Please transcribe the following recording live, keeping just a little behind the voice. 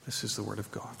This is the word of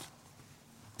God.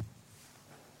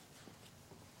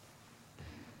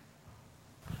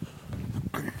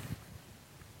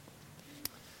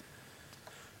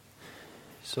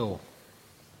 So,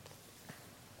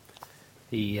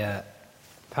 the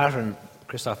pattern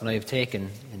Christoph and I have taken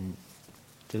in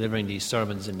delivering these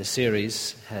sermons in the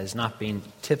series has not been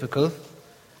typical,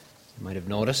 you might have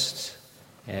noticed,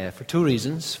 for two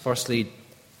reasons. Firstly,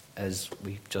 as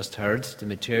we've just heard, the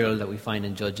material that we find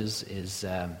in Judges is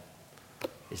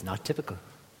not typical.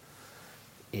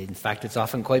 In fact, it's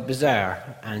often quite bizarre,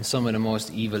 and some of the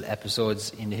most evil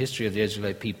episodes in the history of the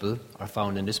Israelite people are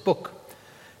found in this book.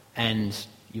 And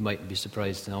you might be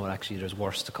surprised to know that actually there's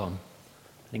worse to come.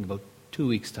 I think about 2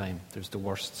 weeks' time, there's the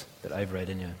worst that I've read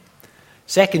anyway.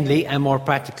 Secondly, and more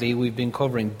practically, we've been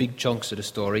covering big chunks of the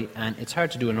story, and it's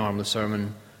hard to do a normal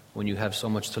sermon when you have so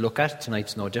much to look at.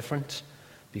 Tonight's no different,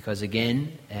 because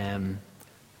again,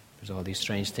 there's all these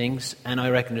strange things, and I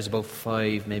reckon there's about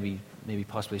 5, maybe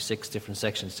possibly 6 different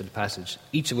sections to the passage,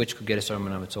 each of which could get a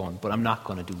sermon on its own, but I'm not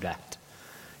going to do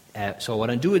that. So what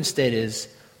I'll do instead is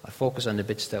I'll focus on the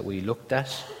bits that we looked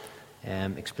at,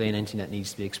 explain anything that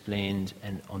needs to be explained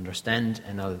and understand,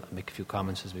 and I'll make a few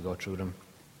comments as we go through them.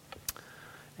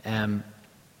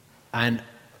 And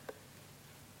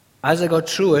as I go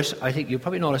through it, I think you'll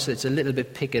probably notice that it's a little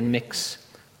bit pick and mix,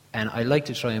 and I like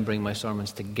to try and bring my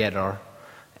sermons together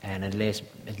and at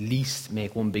least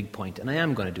make one big point, and I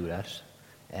am going to do that,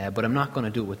 but I'm not going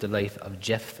to do it with the life of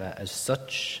Jephthah as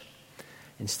such.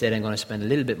 Instead, I'm going to spend a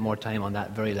little bit more time on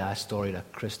that very last story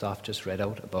that Christoph just read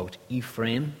out about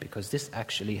Ephraim, because this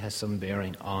actually has some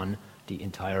bearing on the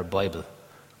entire Bible,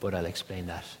 but I'll explain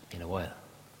that in a while.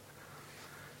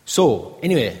 So,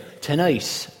 anyway,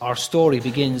 tonight our story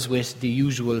begins with the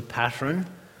usual pattern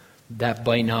that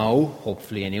by now,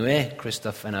 hopefully anyway,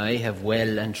 Christoph and I have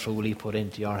well and truly put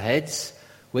into our heads,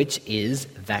 which is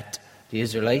that the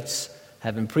Israelites,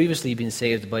 having previously been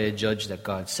saved by a judge that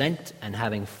God sent, and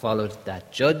having followed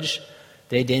that judge,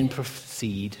 they then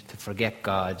proceed to forget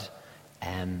God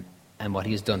and what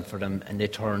he has done for them, and they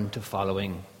turn to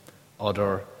following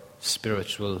other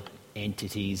spiritual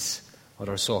entities,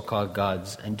 other so-called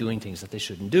gods, and doing things that they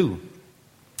shouldn't do.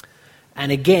 And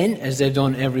again, as they've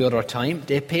done every other time,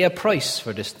 they pay a price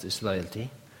for this disloyalty.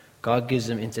 God gives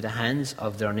them into the hands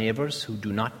of their neighbours who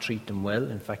do not treat them well.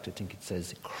 In fact, I think it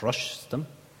says it crushes them.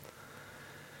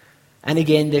 And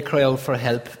again, they cry out for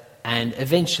help, and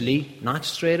eventually, not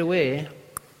straight away,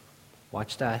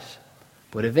 watch that,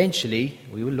 but eventually,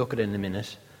 we will look at it in a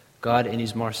minute, God in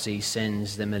his mercy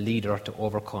sends them a leader to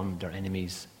overcome their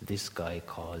enemies, this guy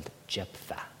called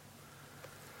Jephthah.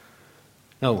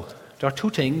 Now, there are two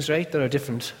things, right, that are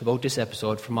different about this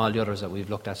episode from all the others that we've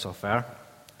looked at so far.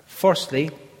 Firstly,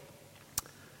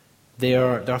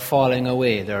 their falling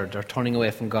away, their turning away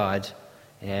from God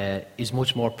is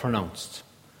much more pronounced.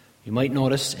 You might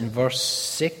notice in verse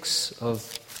 6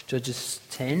 of Judges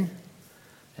 10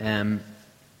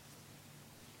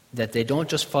 that they don't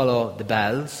just follow the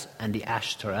Baals and the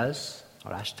Ashtoreths,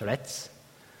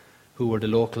 who were the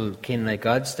local Canaanite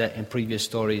gods that in previous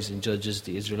stories in Judges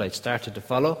the Israelites started to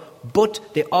follow, but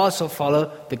they also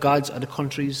follow the gods of the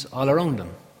countries all around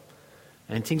them.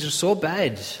 And things are so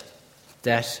bad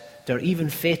that they're even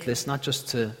faithless not just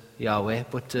to Yahweh,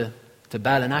 but to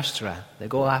Baal and Ashtoreth. They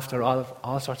go after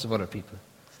all sorts of other people.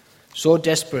 So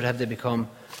desperate have they become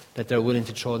that they're willing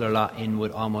to throw their lot in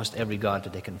with almost every god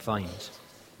that they can find.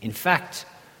 In fact,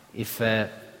 if I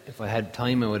had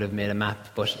time, I would have made a map.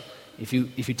 But if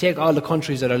you take all the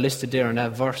countries that are listed there in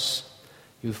that verse,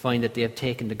 you'll find that they have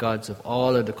taken the gods of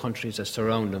all of the countries that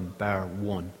surround them, bar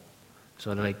one.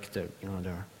 So they've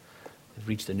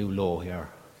reached a new low here.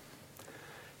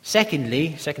 Second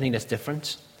thing that's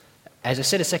different. As I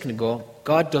said a second ago,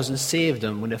 God doesn't save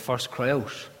them when they first cry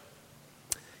out.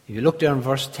 If you look there in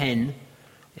verse 10,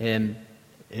 it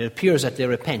appears that they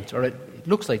repent, or it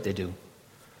looks like they do.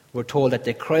 We're told that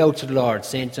they cry out to the Lord,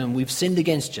 saying to him, "We've sinned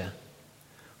against you."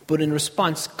 But in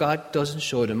response, God doesn't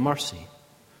show them mercy.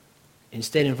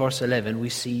 Instead, in verse 11, we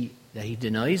see that he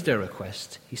denies their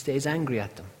request. He stays angry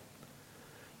at them.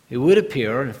 It would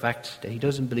appear, in fact, that he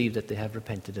doesn't believe that they have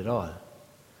repented at all.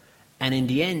 And in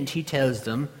the end, he tells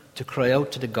them to cry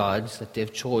out to the gods that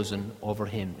they've chosen over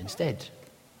him instead.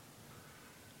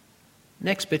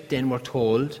 Next bit then, we're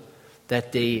told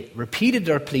that they repeated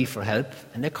their plea for help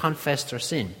and they confessed their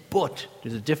sin. But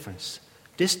there's a difference.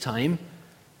 This time,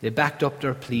 they backed up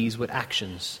their pleas with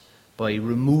actions by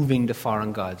removing the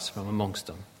foreign gods from amongst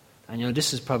them. And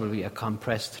this is probably a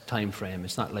compressed time frame.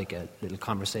 It's not like a little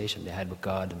conversation they had with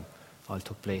God and all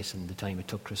took place in the time it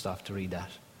took Christoph to read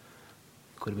that.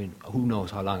 Could have been, who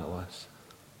knows how long it was.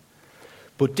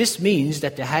 But this means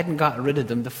that they hadn't gotten rid of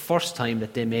them the first time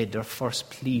that they made their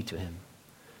first plea to him.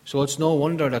 So it's no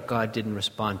wonder that God didn't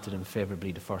respond to them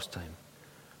favorably the first time.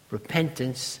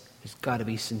 Repentance has got to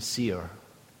be sincere.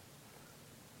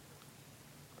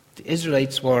 The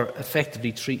Israelites were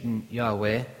effectively treating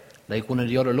Yahweh like one of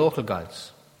the other local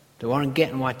gods. They weren't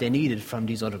getting what they needed from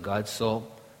these other gods, so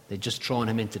they'd just thrown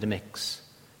him into the mix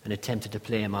and attempted to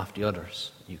play him off the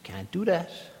others. You can't do that.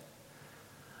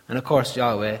 And of course,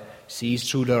 Yahweh sees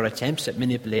through their attempts at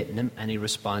manipulating him, and he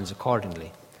responds accordingly.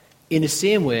 In the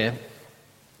same way,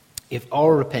 if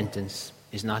our repentance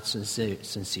is not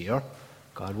sincere,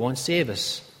 God won't save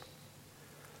us.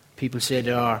 People say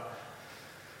there are,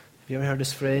 have you ever heard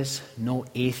this phrase? No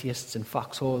atheists in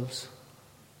foxholes?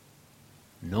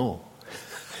 No.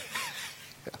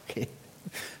 Okay.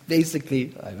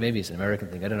 Basically, maybe it's an American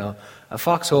thing, I don't know. A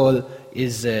foxhole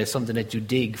is something that you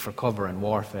dig for cover in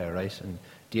warfare, right? And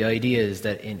the idea is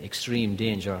that in extreme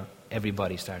danger,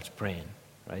 everybody starts praying,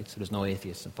 right? So there's no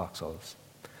atheists in foxholes.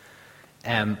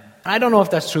 I don't know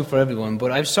if that's true for everyone,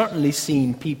 but I've certainly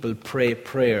seen people pray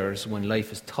prayers when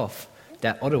life is tough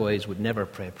that otherwise would never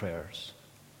pray prayers.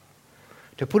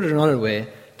 To put it another way,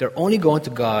 they're only going to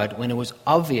God when it was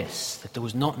obvious that there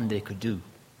was nothing they could do.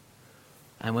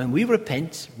 And when we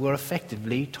repent, we're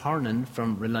effectively turning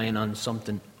from relying on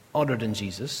something other than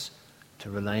Jesus to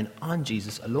relying on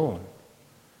Jesus alone.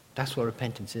 That's what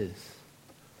repentance is.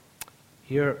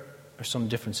 Here are some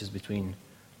differences between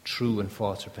true and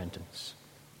false repentance.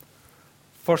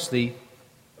 Firstly,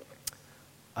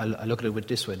 I look at it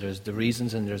this way. There's the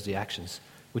reasons and there's the actions.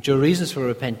 With your reasons for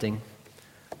repenting,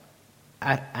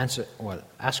 ask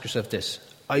yourself this.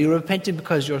 Are you repenting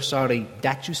because you're sorry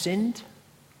that you sinned?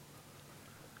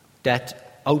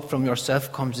 That out from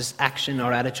yourself comes this action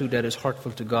or attitude that is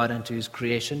hurtful to God and to His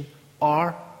creation?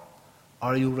 Or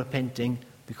are you repenting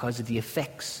because of the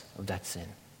effects of that sin?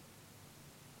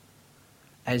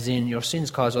 As in, your sins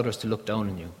cause others to look down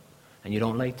on you, and you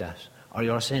don't like that. Or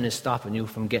your sin is stopping you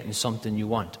from getting something you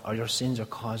want. Or your sins are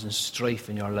causing strife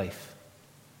in your life.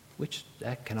 Which,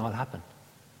 that can all happen.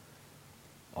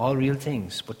 All real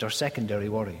things, but they're secondary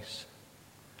worries.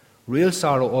 Real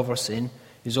sorrow over sin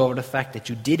is over the fact that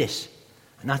you did it,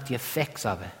 and not the effects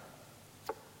of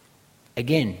it.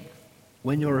 Again,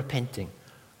 when you're repenting,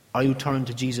 are you turning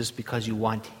to Jesus because you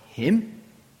want Him?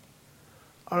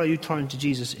 Or are you turning to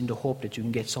Jesus in the hope that you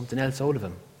can get something else out of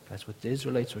Him? That's what the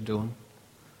Israelites were doing.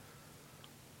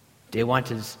 They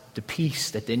wanted the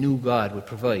peace that they knew God would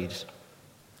provide.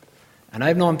 And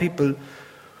I've known people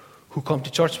who come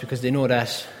to church because they know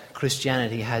that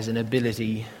Christianity has an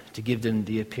ability to give them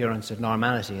the appearance of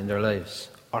normality in their lives,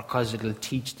 or because it will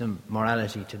teach them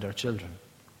morality to their children,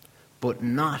 but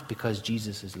not because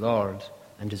Jesus is Lord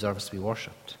and deserves to be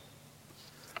worshipped.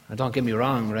 Now, don't get me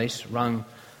wrong, right? Wrong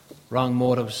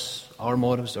motives, our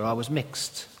motives, are always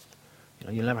mixed.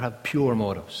 You'll never have pure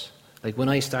motives. Like when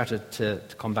I started to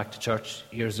come back to church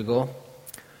years ago,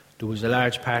 there was a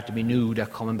large part of me knew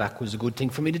that coming back was a good thing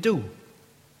for me to do.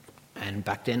 And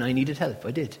back then I needed help,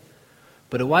 I did.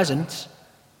 But it wasn't,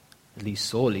 at least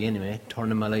solely anyway,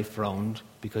 turning my life around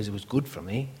because it was good for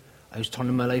me. I was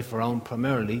turning my life around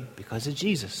primarily because of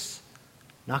Jesus,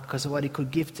 not because of what He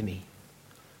could give to me.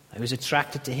 I was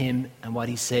attracted to Him and what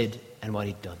He said and what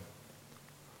He'd done.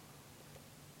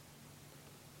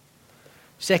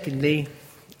 Secondly,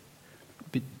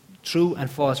 true and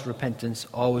false repentance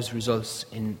always results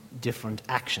in different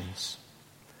actions.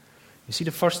 You see,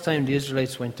 the first time the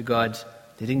Israelites went to God,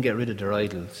 they didn't get rid of their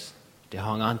idols. They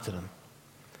hung on to them.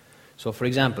 So, for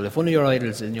example, if one of your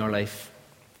idols in your life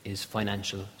is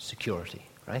financial security,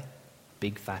 right?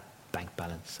 Big fat bank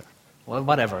balance, or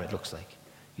whatever it looks like.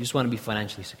 You just want to be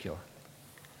financially secure.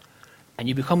 And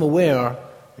you become aware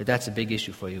that that's a big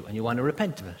issue for you, and you want to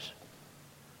repent of it.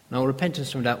 Now,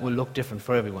 repentance from that will look different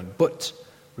for everyone, but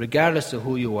regardless of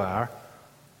who you are,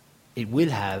 it will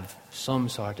have some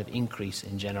sort of increase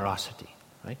in generosity,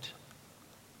 right?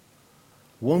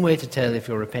 One way to tell if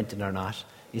you're repentant or not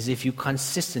is if you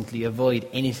consistently avoid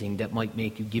anything that might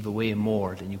make you give away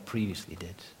more than you previously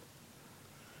did.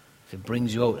 If it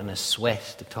brings you out in a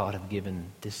sweat, the thought of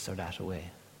giving this or that away.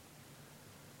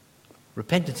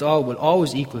 Repentance will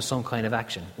always equal some kind of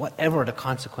action, whatever the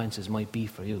consequences might be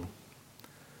for you.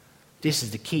 This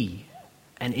is the key.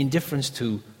 And indifference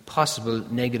to possible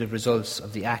negative results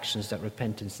of the actions that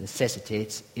repentance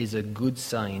necessitates is a good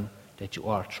sign that you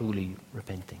are truly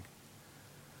repenting.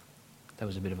 That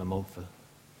was a bit of a mouthful.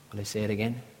 Will I say it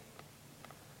again?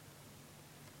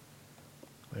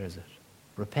 Where is it?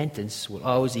 Repentance will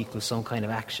always equal some kind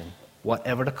of action,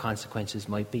 whatever the consequences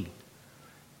might be.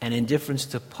 And indifference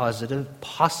to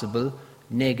possible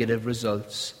negative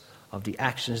results of the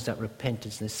actions that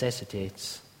repentance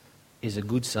necessitates is a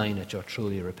good sign that you're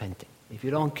truly repenting. If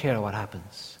you don't care what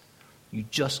happens, you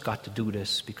just got to do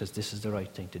this because this is the right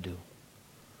thing to do.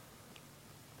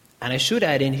 And I should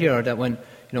add in here that when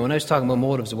I was talking about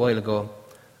motives a while ago,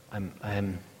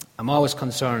 I'm always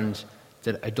concerned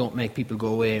that I don't make people go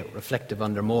away reflective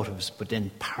on their motives, but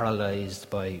then paralyzed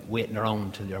by waiting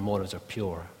around till their motives are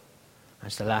pure.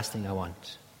 That's the last thing I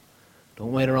want.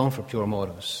 Don't wait around for pure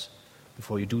motives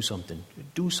before you do something.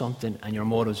 Do something and your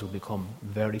motives will become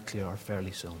very clear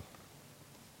fairly soon.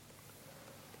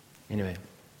 Anyway,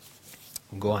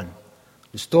 go on.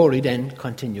 The story then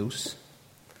continues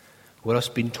with us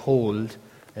being told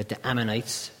that the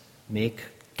Ammonites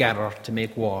gather to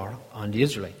make war on the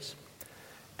Israelites.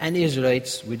 And the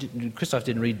Israelites, Christoph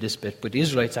didn't read this bit, but the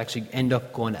Israelites actually end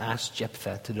up going to ask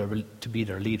Jephthah to be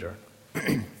their leader.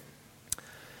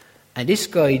 And this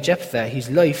guy, Jephthah, his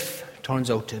life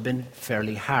turns out to have been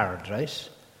fairly hard, right?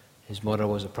 His mother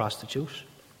was a prostitute.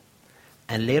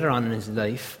 And later on in his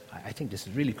life, I think this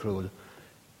is really cruel,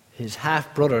 his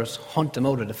half-brothers hunt him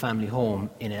out of the family home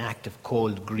in an act of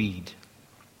cold greed.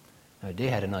 Now, they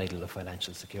had an idol of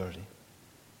financial security.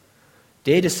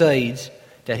 They decide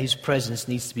that his presence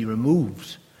needs to be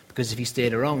removed because if he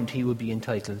stayed around, he would be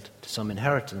entitled to some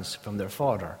inheritance from their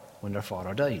father when their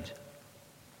father died.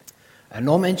 And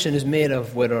no mention is made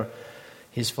of whether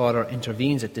his father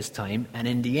intervenes at this time, and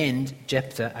in the end,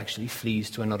 Jephthah actually flees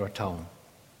to another town.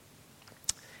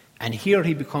 And here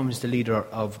he becomes the leader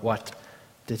of what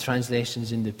the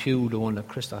translations in the Pew, the one that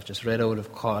Christoph just read out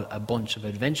of, call a bunch of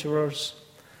adventurers.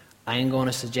 I'm going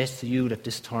to suggest to you that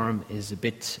this term is a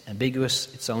bit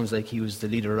ambiguous. It sounds like he was the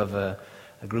leader of a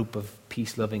group of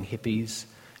peace-loving hippies.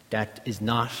 That is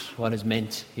not what is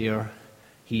meant here.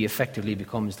 He effectively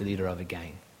becomes the leader of a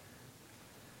gang.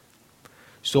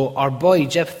 So our boy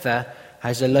Jephthah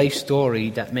has a life story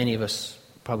that many of us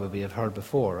probably have heard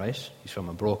before, right? He's from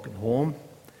a broken home.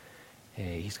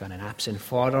 He's got an absent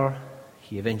father.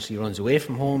 He eventually runs away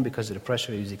from home because of the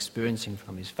pressure he was experiencing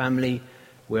from his family,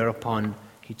 whereupon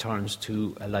he turns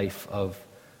to a life of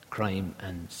crime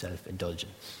and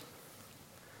self-indulgence.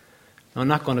 Now, I'm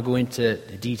not going to go into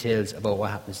the details about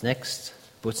what happens next,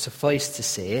 but suffice to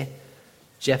say,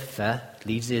 Jephthah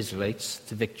leads the Israelites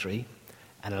to victory,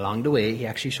 and along the way, he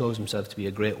actually shows himself to be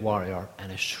a great warrior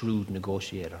and a shrewd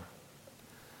negotiator.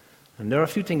 And there are a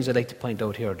few things I'd like to point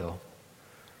out here, though.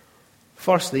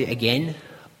 Firstly, again,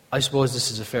 I suppose this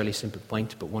is a fairly simple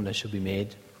point, but one that should be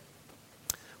made.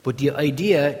 But the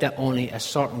idea that only a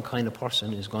certain kind of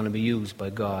person is going to be used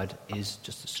by God is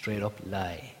just a straight-up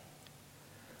lie.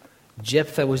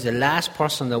 Jephthah was the last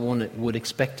person that one would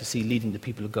expect to see leading the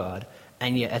people of God,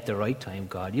 and yet at the right time,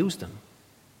 God used him.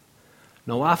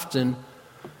 Now, often,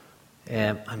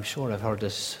 I'm sure I've heard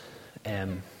this,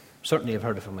 certainly I've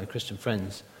heard it from my Christian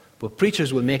friends, but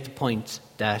preachers will make the point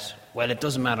that, well, it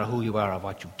doesn't matter who you are or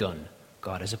what you've done.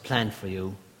 God has a plan for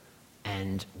you,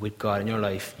 and with God in your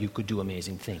life, you could do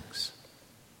amazing things.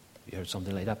 You heard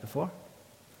something like that before?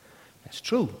 That's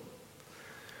true.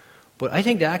 But I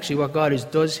think that actually what God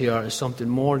does here is something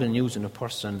more than using a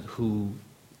person who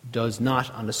does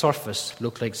not, on the surface,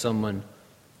 look like someone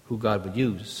who God would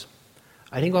use.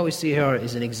 I think what we see here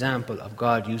is an example of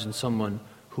God using someone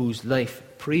whose life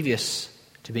previous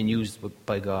to being used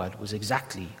by God was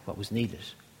exactly what was needed,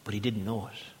 but he didn't know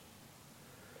it.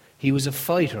 He was a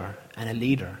fighter and a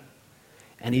leader,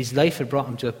 and his life had brought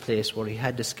him to a place where he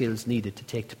had the skills needed to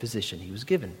take the position he was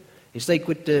given. It's like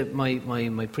with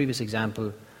my previous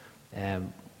example,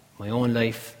 my own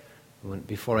life,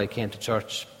 before I came to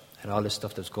church, I had all this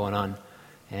stuff that was going on,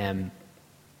 and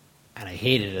I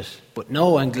hated it. But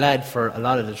now I'm glad for a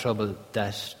lot of the trouble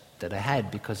that I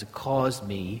had, because it caused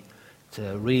me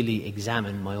to really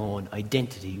examine my own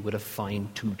identity with a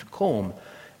fine-tooth comb.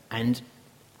 And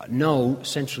now,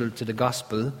 central to the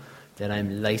gospel that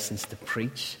I'm licensed to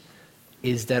preach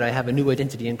is that I have a new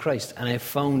identity in Christ. And I've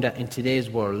found that in today's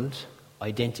world,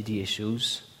 identity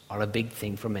issues are a big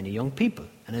thing for many young people.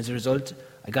 And as a result,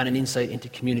 I got an insight into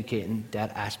communicating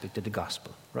that aspect of the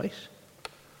gospel, right?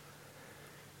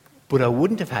 But I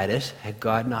wouldn't have had it had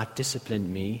God not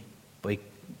disciplined me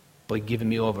by giving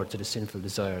me over to the sinful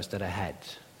desires that I had.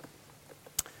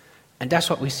 And that's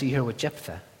what we see here with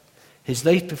Jephthah. His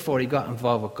life before he got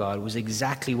involved with God was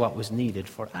exactly what was needed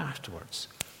for afterwards.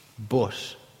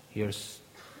 But here's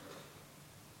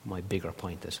my bigger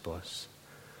point, I suppose.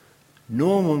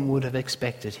 No one would have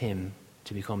expected him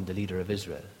to become the leader of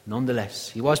Israel. Nonetheless,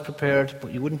 he was prepared,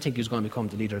 but you wouldn't think he was going to become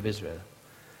the leader of Israel.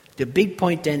 The big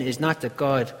point then is not that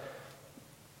God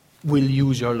will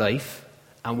use your life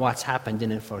and what's happened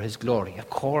in it for his glory.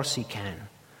 Of course he can.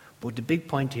 But the big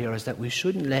point here is that we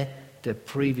shouldn't let the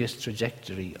previous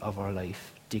trajectory of our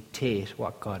life dictate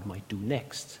what God might do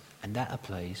next. And that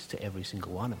applies to every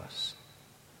single one of us.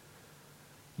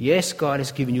 Yes, God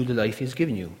has given you the life He's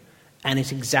given you. And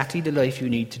it's exactly the life you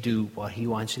need to do what He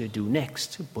wants you to do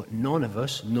next. But none of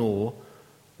us know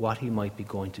what He might be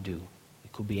going to do.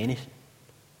 It could be anything.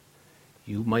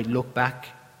 You might look back,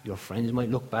 your friends might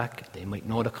look back, they might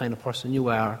know the kind of person you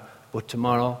are, but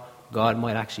tomorrow God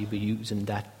might actually be using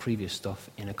that previous stuff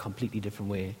in a completely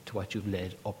different way to what you've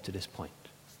led up to this point.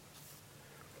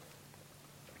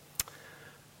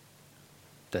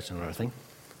 That's another thing.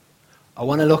 I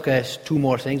want to look at two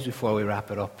more things before we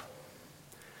wrap it up.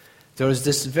 There is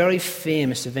this very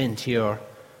famous event here.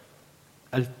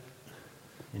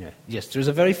 There's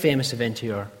a very famous event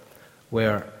here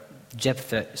where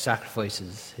Jephthah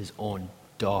sacrifices his own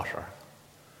daughter.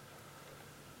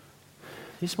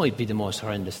 This might be the most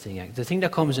horrendous thing. The thing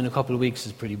that comes in a couple of weeks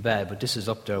is pretty bad, but this is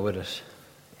up there with it.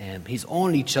 His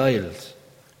only child,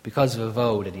 because of a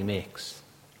vow that he makes.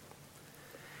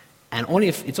 And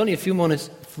it's only a few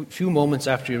moments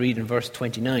after you read in verse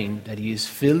 29 that he is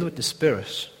filled with the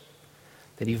Spirit,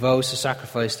 that he vows to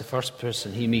sacrifice the first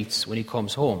person he meets when he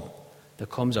comes home, that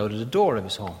comes out of the door of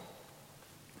his home.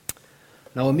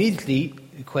 Now immediately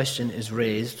the question is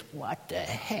raised, what the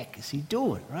heck is he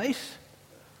doing, right?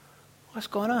 What's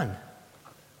going on?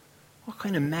 What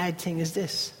kind of mad thing is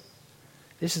this?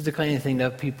 This is the kind of thing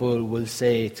that people will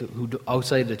say, who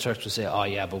outside the church will say, oh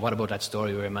yeah, but what about that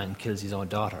story where a man kills his own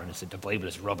daughter? And they say, the Bible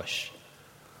is rubbish.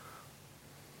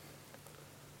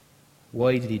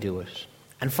 Why did he do it?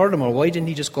 And furthermore, why didn't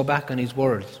he just go back on his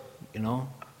word, Why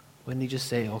didn't he just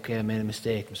say, okay, I made a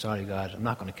mistake, I'm sorry God, I'm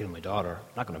not going to kill my daughter,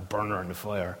 I'm not going to burn her in the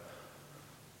fire.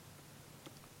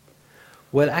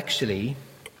 Well, actually,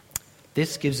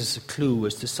 this gives us a clue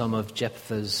as to some of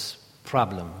Jephthah's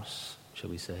problems, shall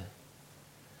we say.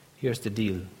 Here's the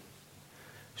deal.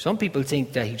 Some people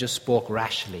think that he just spoke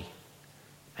rashly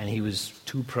and he was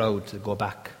too proud to go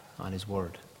back on his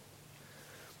word.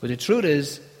 But the truth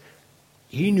is,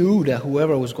 he knew that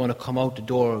whoever was going to come out the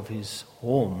door of his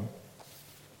home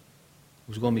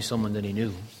was going to be someone that he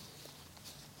knew.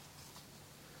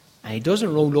 And he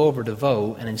doesn't roll over the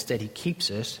vow, and instead he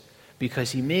keeps it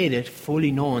because he made it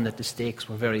fully knowing that the stakes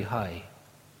were very high.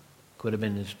 Could have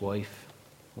been his wife,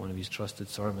 one of his trusted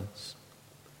servants.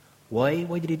 Why?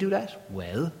 Why did he do that?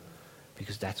 Well,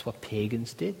 because that's what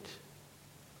pagans did.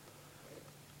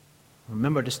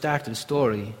 Remember at the start of the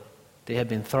story, they had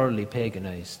been thoroughly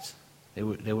paganized. They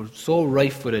were so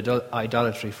rife with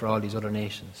idolatry for all these other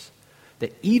nations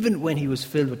that even when he was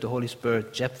filled with the Holy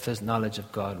Spirit, Jephthah's knowledge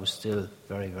of God was still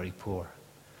very, very poor.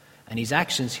 And his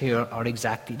actions here are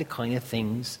exactly the kind of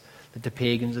things that the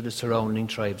pagans of the surrounding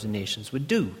tribes and nations would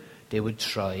do. They would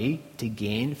try to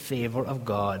gain favor of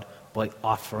God by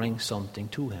offering something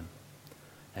to him.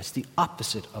 That's the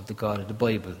opposite of the God of the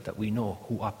Bible that we know,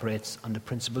 who operates on the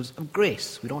principles of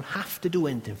grace. We don't have to do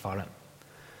anything for him.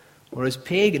 Whereas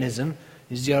paganism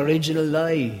is the original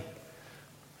lie.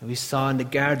 We saw in the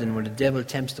garden where the devil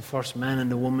tempts the first man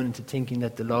and the woman into thinking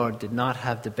that the Lord did not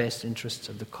have the best interests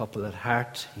of the couple at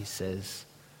heart. He says,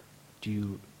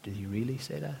 did he really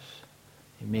say that?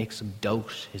 He makes them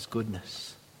doubt his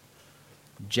goodness.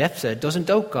 Jephthah doesn't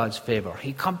doubt God's favor.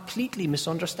 He completely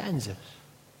misunderstands it.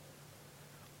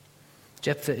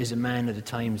 Jephthah is a man of the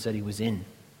times that he was in,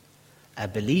 a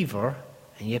believer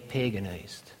and yet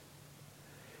paganized.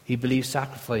 He believed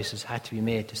sacrifices had to be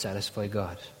made to satisfy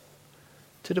God,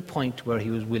 to the point where he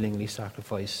was willingly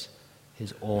sacrifice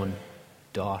his own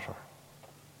daughter.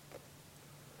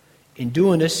 In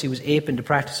doing this, he was aping the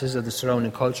practices of the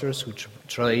surrounding cultures who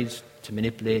tried to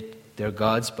manipulate their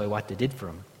gods by what they did for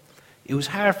him. It was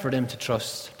hard for them to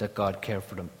trust that God cared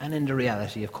for them. And in the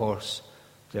reality, of course,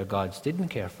 their gods didn't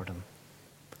care for them.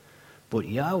 But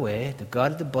Yahweh, the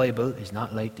God of the Bible, is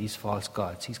not like these false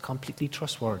gods. He's completely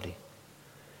trustworthy.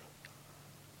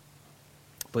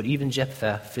 But even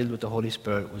Jephthah, filled with the Holy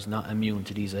Spirit, was not immune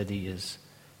to these ideas.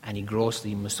 And he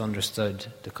grossly misunderstood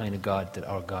the kind of God that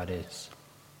our God is.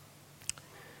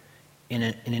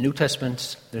 In the New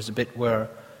Testament, there's a bit where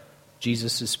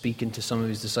Jesus is speaking to some of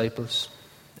his disciples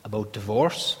about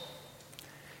divorce.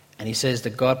 And he says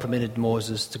that God permitted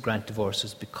Moses to grant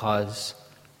divorces because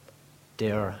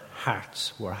their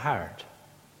hearts were hard.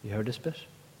 You heard this bit?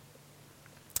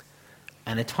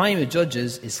 And a time of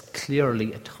Judges is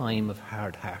clearly a time of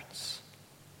hard hearts.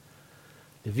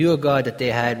 The view of God that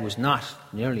they had was not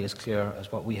nearly as clear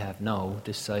as what we have now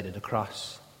this side of the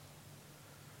cross.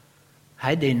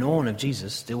 Had they known of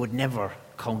Jesus, they would never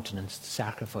countenance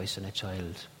sacrificing a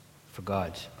child for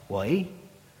God. Why?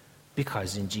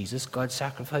 Because in Jesus, God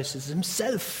sacrifices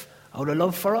himself out of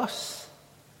love for us.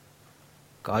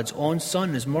 God's own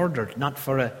Son is murdered, not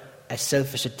for a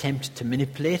selfish attempt to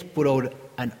manipulate, but out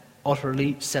an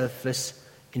utterly selfless,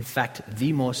 in fact,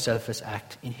 the most selfless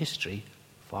act in history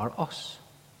for us.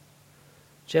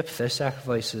 Jephthah's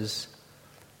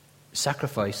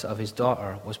sacrifice of his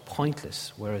daughter was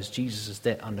pointless, whereas Jesus'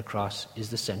 death on the cross is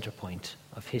the center point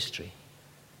of history.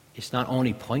 It's not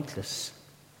only pointless,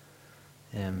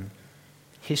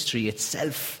 history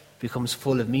itself becomes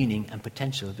full of meaning and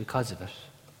potential because of it.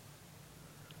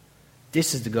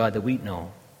 This is the God that we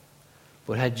know.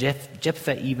 But had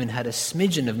Jephthah even had a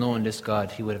smidgen of knowing this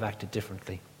God, he would have acted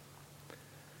differently.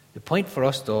 The point for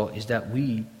us, though, is that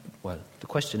the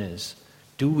question is,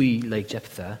 do we, like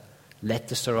Jephthah, let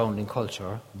the surrounding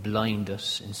culture blind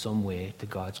us in some way to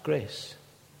God's grace?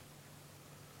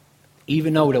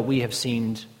 Even now that we have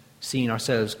seen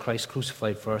ourselves Christ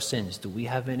crucified for our sins, do we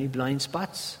have any blind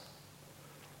spots?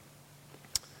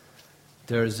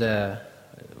 There's a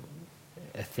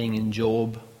thing in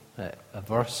Job, a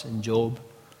verse in Job,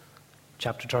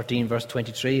 chapter 13, verse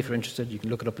 23. If you're interested, you can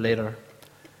look it up later.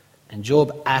 And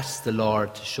Job asked the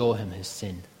Lord to show him his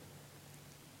sin.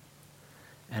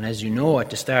 And as you know, at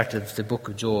the start of the book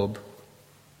of Job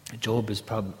is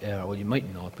probably, you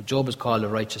might know it, but Job is called a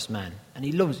righteous man. And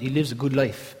he lives a good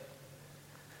life.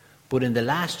 But in the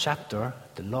last chapter,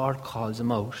 the Lord calls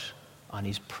him out on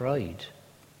his pride.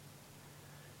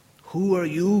 Who are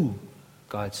you?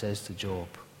 God says to Job.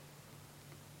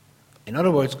 In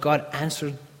other words, God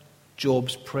answered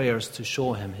Job's prayers to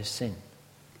show him his sin.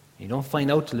 You don't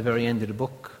find out till the very end of the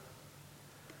book.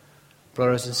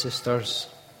 Brothers and sisters,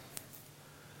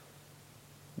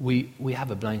 we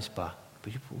have a blind spot.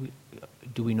 But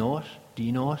do we know it? Do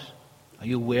you know it? Are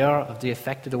you aware of the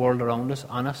effect of the world around us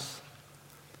on us?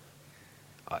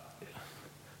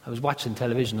 I was watching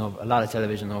a lot of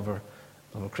television over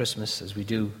Christmas, as we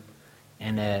do,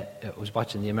 and I was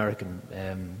watching the American.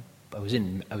 I was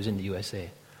in the USA.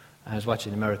 I was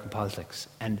watching American politics,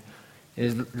 and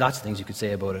there's lots of things you could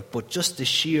say about it, but just the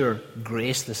sheer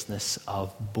gracelessness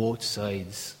of both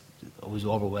sides was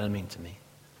overwhelming to me.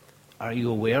 Are you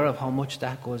aware of how much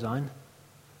that goes on?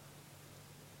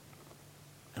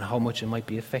 And how much it might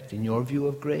be affecting your view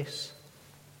of grace?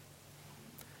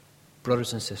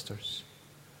 Brothers and sisters,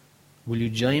 will you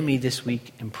join me this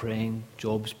week in praying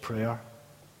Job's prayer?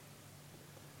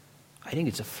 I think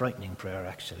it's a frightening prayer,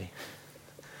 actually.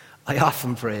 I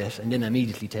often pray it and then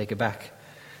immediately take it back.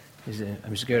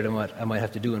 I'm scared of what I might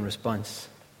have to do in response.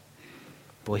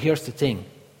 But here's the thing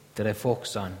that I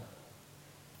focus on.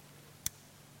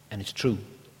 And it's true.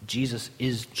 Jesus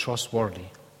is trustworthy.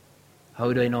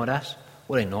 How do I know that?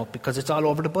 Well, I know it because it's all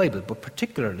over the Bible. But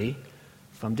particularly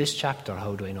from this chapter,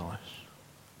 how do I know it?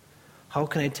 How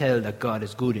can I tell that God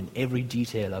is good in every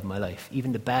detail of my life,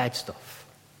 even the bad stuff?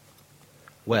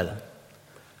 Well,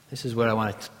 this is where I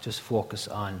want to just focus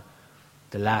on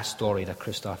the last story that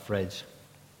Christoph read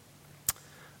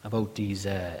about these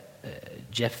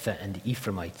Jephthah and the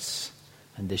Ephraimites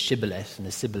and the Shibboleth and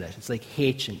the Sibboleth. It's like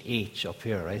H and H up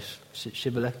here, right?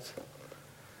 Shibboleth.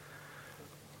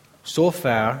 So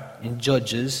far in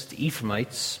Judges, the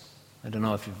Ephraimites, I don't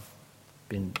know if you've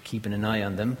been keeping an eye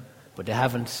on them, but they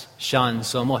haven't shone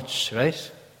so much,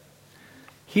 right?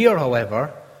 Here,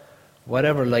 however,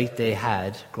 whatever light they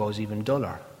had grows even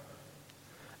duller.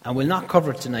 And we'll not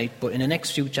cover it tonight, but in the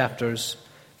next few chapters,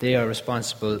 they are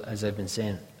responsible, as I've been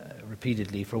saying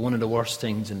repeatedly, for one of the worst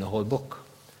things in the whole book.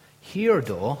 Here,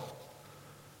 though,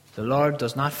 the Lord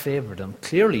does not favour them.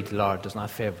 Clearly, the Lord does not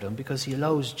favour them because he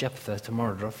allows Jephthah to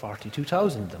murder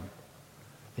 42,000 of them.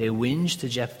 They whinge to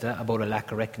Jephthah about a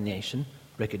lack of recognition,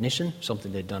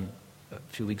 something they'd done a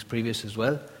few weeks previous as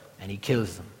well, and he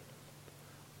kills them.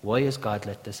 Why has God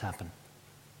let this happen?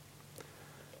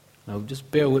 Now, just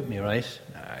bear with me, right?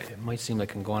 It might seem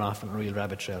like I'm going off on a real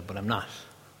rabbit trail, but I'm not.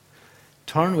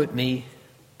 Turn with me,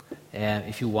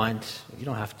 if you want. You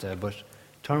don't have to, but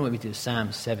turn with me to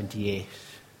Psalm 78.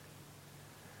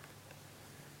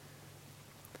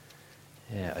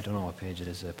 I don't know what page it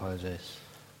is. I apologize.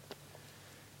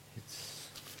 It's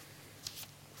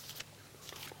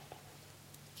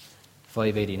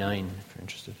 589, if you're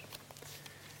interested.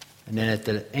 And then at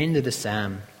the end of the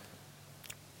psalm,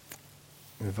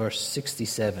 in verse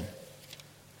 67,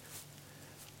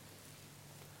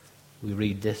 we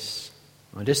read this.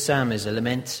 Now, this psalm is a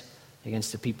lament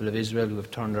against the people of Israel who have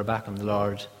turned their back on the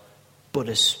Lord, but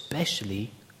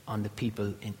especially on the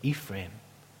people in Ephraim.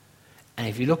 And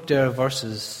if you look there,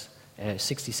 verses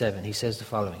 67, he says the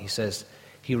following. He says,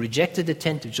 he rejected the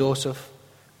tent of Joseph,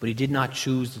 but he did not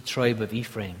choose the tribe of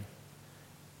Ephraim.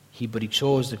 But he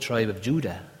chose the tribe of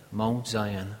Judah, Mount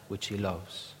Zion, which he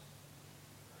loves.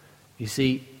 You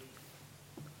see,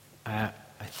 I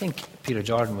think Peter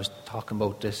Jordan was talking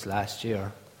about this last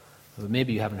year. Well,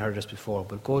 maybe you haven't heard this before,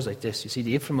 but it goes like this. You see,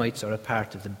 the Ephraimites are a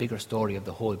part of the bigger story of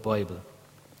the whole Bible.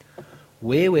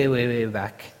 Way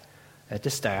back at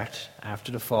the start,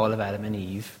 after the fall of Adam and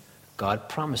Eve, God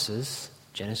promises,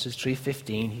 Genesis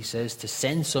 3:15, he says, to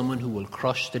send someone who will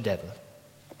crush the devil.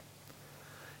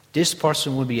 This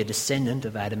person will be a descendant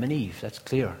of Adam and Eve, that's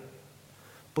clear.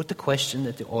 But the question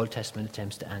that the Old Testament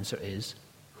attempts to answer is,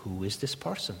 who is this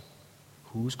person?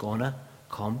 Who's going to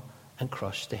come and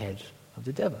crush the head of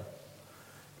the devil?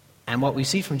 And what we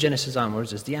see from Genesis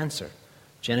onwards is the answer.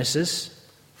 Genesis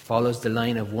follows the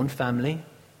line of one family,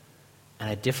 and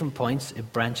at different points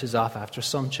it branches off after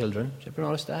some children. Did you ever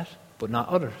notice that? But not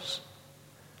others.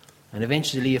 And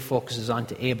eventually it focuses on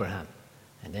to Abraham,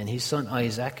 and then his son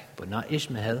Isaac, but not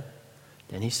Ishmael,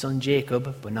 then his son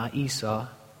Jacob, but not Esau,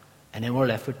 and then we're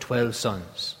left with 12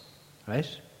 sons. Right?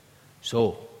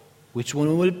 So, which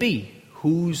one will it be?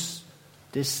 Who's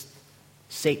this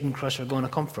Satan crusher going to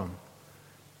come from?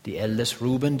 The eldest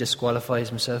Reuben disqualifies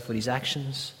himself with his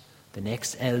actions. The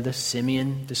next eldest,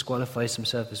 Simeon, disqualifies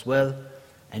himself as well.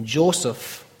 And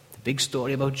Joseph, the big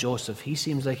story about Joseph, he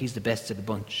seems like he's the best of the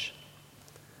bunch.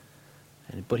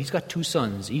 But he's got 2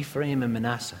 sons, Ephraim and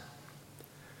Manasseh.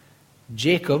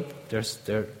 Jacob, their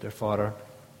father,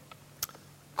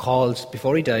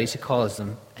 before he dies, he calls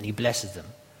them and he blesses them.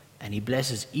 And he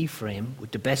blesses Ephraim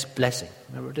with the best blessing.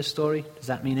 Remember this story? Does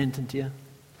that mean anything to you?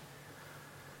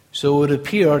 So it would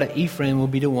appear that Ephraim will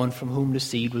be the one from whom the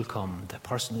seed will come, the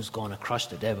person who's going to crush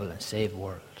the devil and save the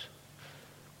world.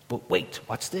 But wait,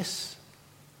 what's this?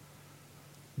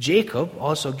 Jacob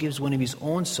also gives one of his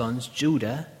own sons,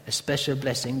 Judah, a special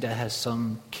blessing that has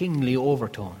some kingly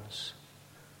overtones.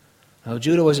 Now,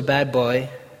 Judah was a bad boy,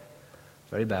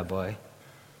 very bad boy,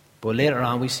 but later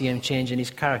on we see him changing his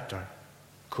character.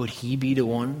 Could he be the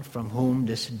one from whom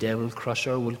this devil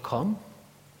crusher will come?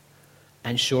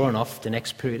 And sure enough, the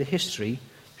next period of history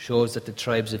shows that the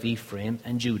tribes of Ephraim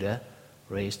and Judah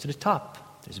rise to the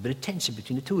top. There's a bit of tension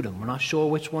between the two of them. We're not sure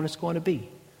which one it's going to be.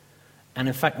 And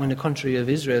in fact, when the country of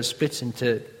Israel splits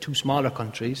into 2 smaller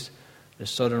countries, the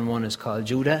southern one is called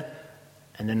Judah,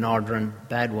 and the northern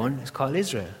bad one is called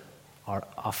Israel, or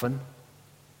often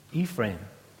Ephraim.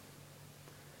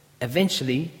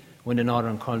 Eventually, when the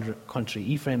northern country,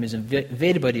 Ephraim, is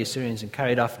invaded by the Assyrians and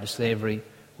carried off into slavery,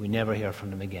 we never hear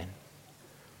from them again.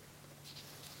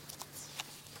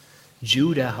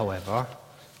 Judah, however,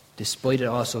 despite it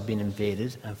also being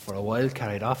invaded and for a while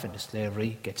carried off into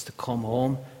slavery, gets to come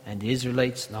home, and the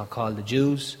Israelites, now called the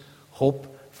Jews,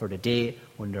 hope for the day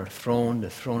when their throne, the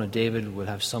throne of David, will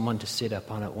have someone to sit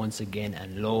upon it once again.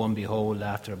 And lo and behold,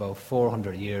 after about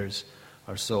 400 years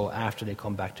or so after they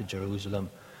come back to Jerusalem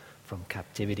from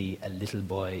captivity, a little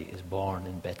boy is born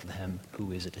in Bethlehem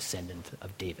who is a descendant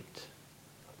of David.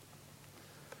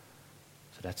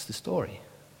 So that's the story.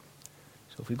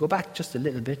 So if we go back just a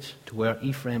little bit to where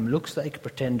Ephraim looks like a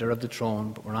pretender of the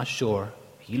throne, but we're not sure.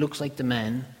 He looks like the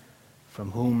man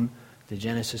from whom the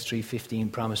Genesis 3:15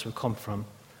 promise will come from.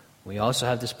 We also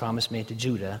have this promise made to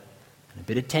Judah, and a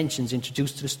bit of tension's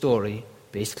introduced to the story,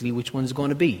 basically which one's going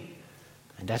to be.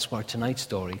 And that's where tonight's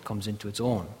story comes into its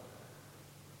own.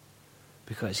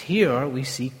 Because here we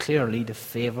see clearly the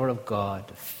favor of God.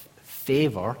 The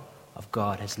favor of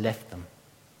God has left them.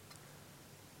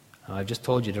 Now, I've just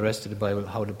told you the rest of the Bible,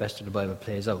 how the rest of the Bible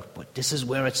plays out. But this is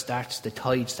where it starts, the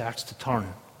tide starts to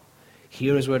turn.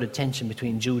 Here is where the tension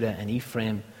between Judah and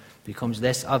Ephraim becomes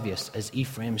less obvious as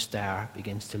Ephraim's star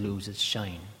begins to lose its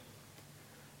shine.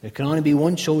 There can only be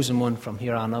one chosen one from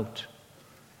here on out.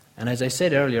 And as I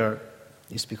said earlier,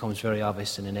 this becomes very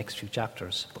obvious in the next few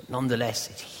chapters. But nonetheless,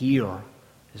 it's here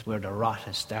is where the rot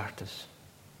has started.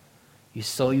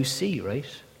 So you see, right?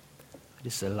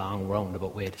 This is a long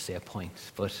roundabout way to say a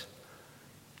point. But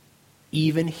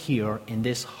even here in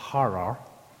this horror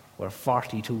where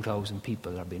 42,000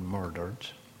 people are being murdered,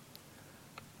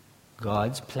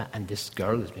 God's plan, and this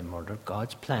girl has been murdered,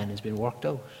 God's plan has been worked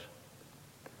out.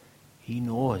 He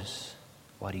knows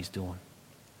what he's doing.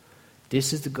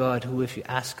 This is the God who, if you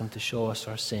ask him to show us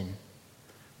our sin,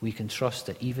 we can trust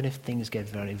that even if things get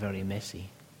very, very messy,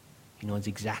 he knows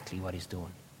exactly what he's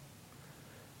doing.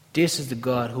 This is the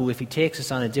God who, if he takes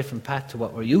us on a different path to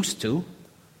what we're used to,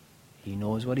 he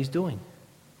knows what he's doing.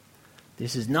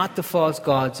 This is not the false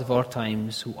gods of our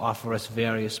times who offer us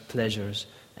various pleasures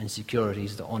and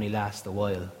securities that only last a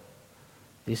while.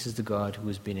 This is the God who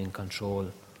has been in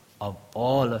control of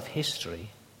all of history,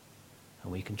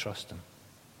 and we can trust him.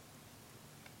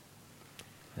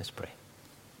 Let's pray.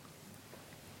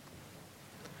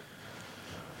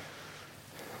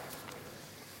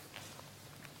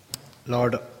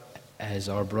 Lord, as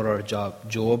our brother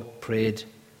Job prayed,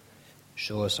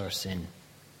 show us our sin.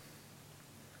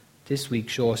 This week,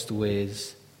 show us the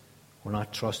ways we're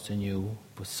not trusting you,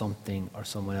 but something or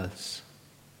someone else.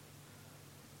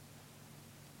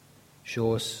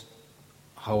 Show us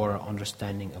how our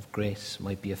understanding of grace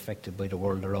might be affected by the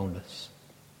world around us.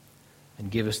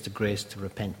 And give us the grace to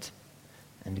repent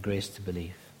and the grace to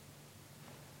believe.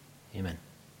 Amen.